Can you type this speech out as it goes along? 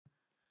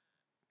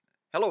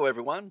Hello,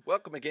 everyone.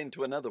 Welcome again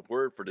to another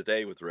Word for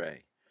Today with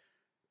Ray.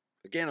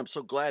 Again, I'm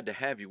so glad to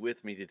have you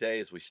with me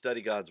today as we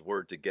study God's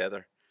Word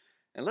together.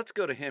 And let's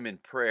go to Him in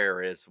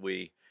prayer as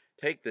we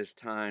take this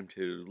time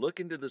to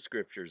look into the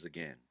Scriptures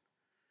again.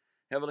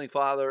 Heavenly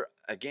Father,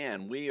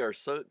 again, we are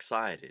so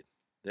excited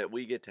that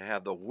we get to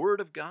have the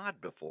Word of God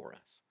before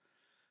us,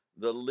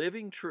 the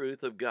living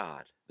truth of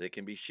God that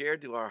can be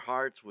shared to our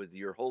hearts with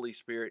your Holy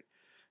Spirit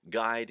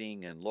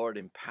guiding and, Lord,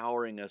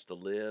 empowering us to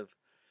live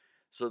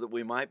so that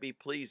we might be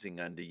pleasing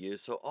unto you.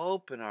 So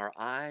open our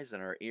eyes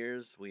and our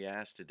ears, we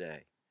ask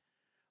today.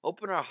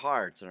 Open our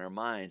hearts and our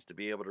minds to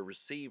be able to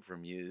receive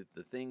from you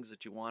the things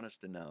that you want us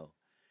to know.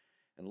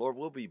 And Lord,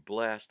 we'll be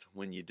blessed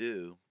when you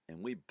do,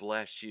 and we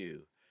bless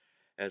you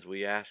as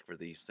we ask for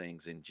these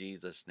things in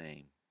Jesus'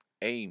 name.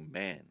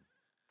 Amen.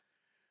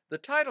 The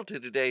title to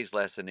today's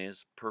lesson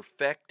is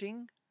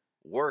Perfecting,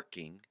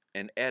 Working,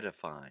 and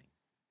Edifying.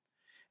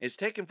 It's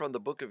taken from the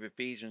book of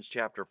Ephesians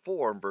chapter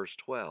 4 and verse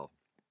 12.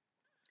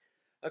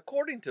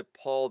 According to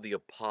Paul the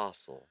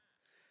Apostle,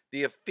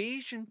 the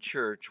Ephesian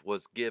church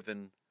was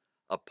given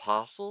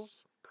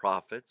apostles,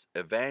 prophets,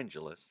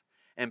 evangelists,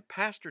 and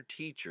pastor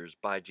teachers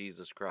by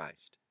Jesus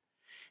Christ.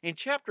 In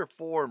chapter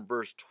 4 and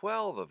verse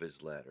 12 of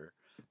his letter,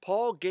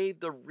 Paul gave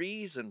the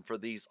reason for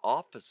these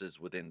offices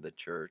within the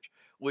church,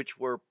 which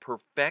were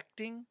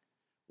perfecting,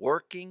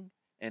 working,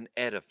 and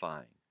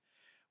edifying,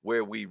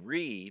 where we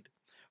read,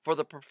 for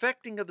the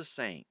perfecting of the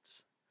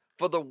saints,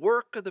 for the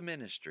work of the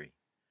ministry,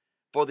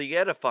 for the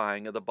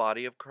edifying of the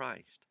body of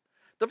Christ.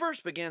 The verse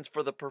begins,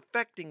 for the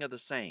perfecting of the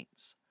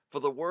saints, for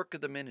the work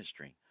of the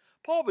ministry.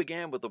 Paul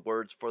began with the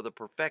words for the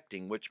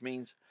perfecting, which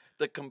means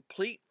the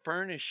complete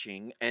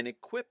furnishing and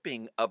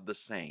equipping of the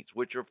saints,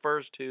 which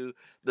refers to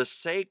the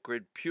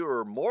sacred,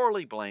 pure,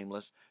 morally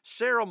blameless,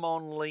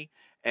 ceremonially,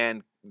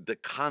 and the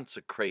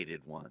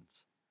consecrated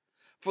ones.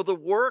 For the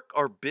work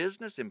or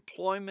business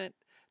employment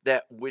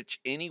that which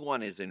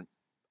anyone is in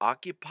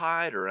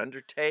occupied or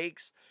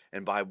undertakes,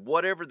 and by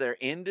whatever their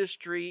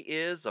industry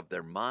is of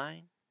their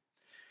mind,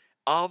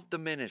 of the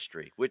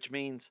ministry, which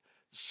means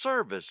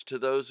service to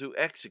those who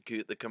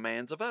execute the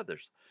commands of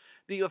others.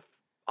 The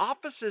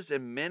offices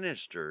and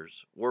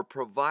ministers were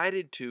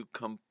provided to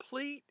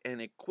complete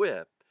and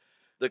equip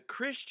the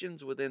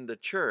Christians within the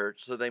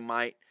church so they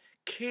might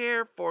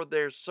care for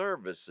their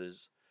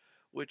services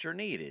which are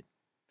needed.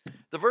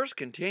 The verse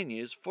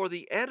continues, for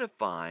the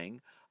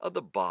edifying of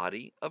the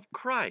body of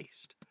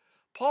Christ.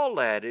 Paul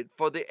added,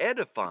 for the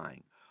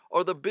edifying,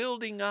 or the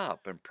building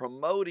up and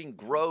promoting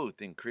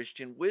growth in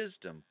Christian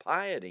wisdom,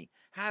 piety,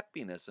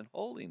 happiness, and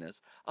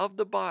holiness of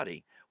the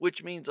body,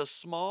 which means a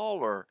small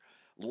or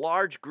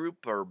large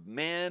group of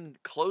men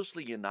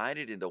closely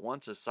united into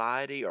one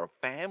society or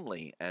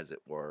family, as it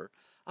were,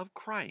 of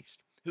Christ,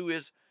 who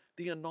is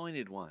the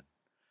anointed one,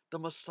 the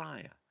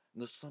Messiah,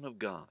 and the Son of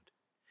God.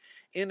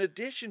 In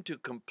addition to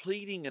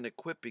completing and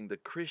equipping the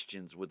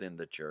Christians within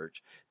the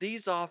church,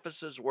 these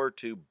offices were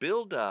to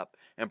build up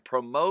and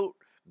promote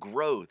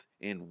growth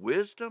in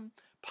wisdom,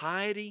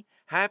 piety,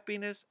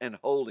 happiness, and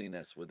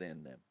holiness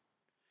within them.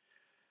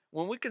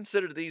 When we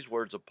consider these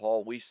words of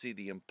Paul, we see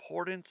the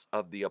importance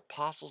of the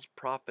apostles,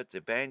 prophets,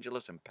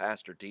 evangelists, and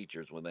pastor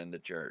teachers within the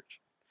church.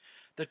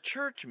 The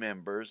church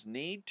members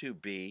need to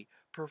be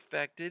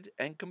perfected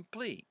and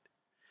complete,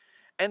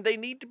 and they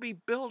need to be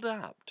built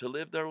up to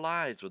live their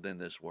lives within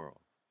this world.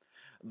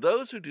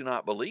 Those who do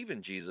not believe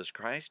in Jesus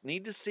Christ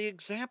need to see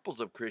examples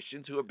of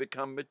Christians who have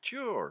become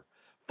mature,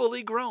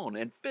 fully grown,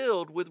 and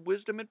filled with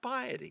wisdom and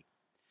piety.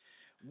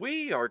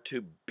 We are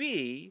to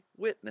be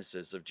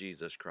witnesses of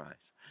Jesus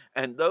Christ,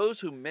 and those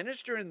who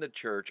minister in the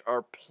church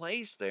are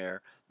placed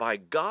there by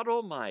God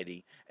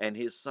Almighty and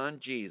His Son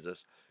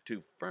Jesus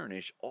to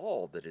furnish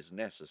all that is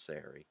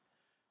necessary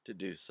to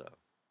do so.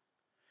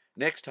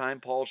 Next time,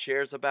 Paul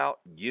shares about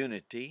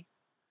unity,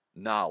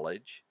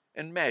 knowledge,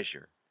 and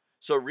measure.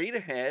 So read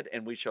ahead,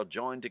 and we shall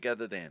join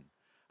together then.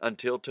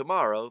 Until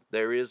tomorrow,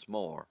 there is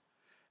more.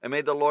 And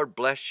may the Lord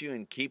bless you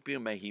and keep you.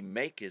 May He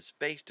make His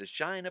face to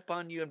shine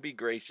upon you and be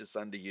gracious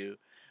unto you.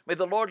 May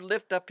the Lord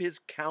lift up His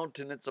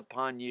countenance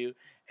upon you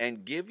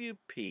and give you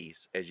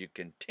peace as you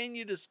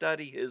continue to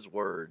study His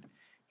Word.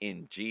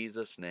 In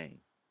Jesus' name.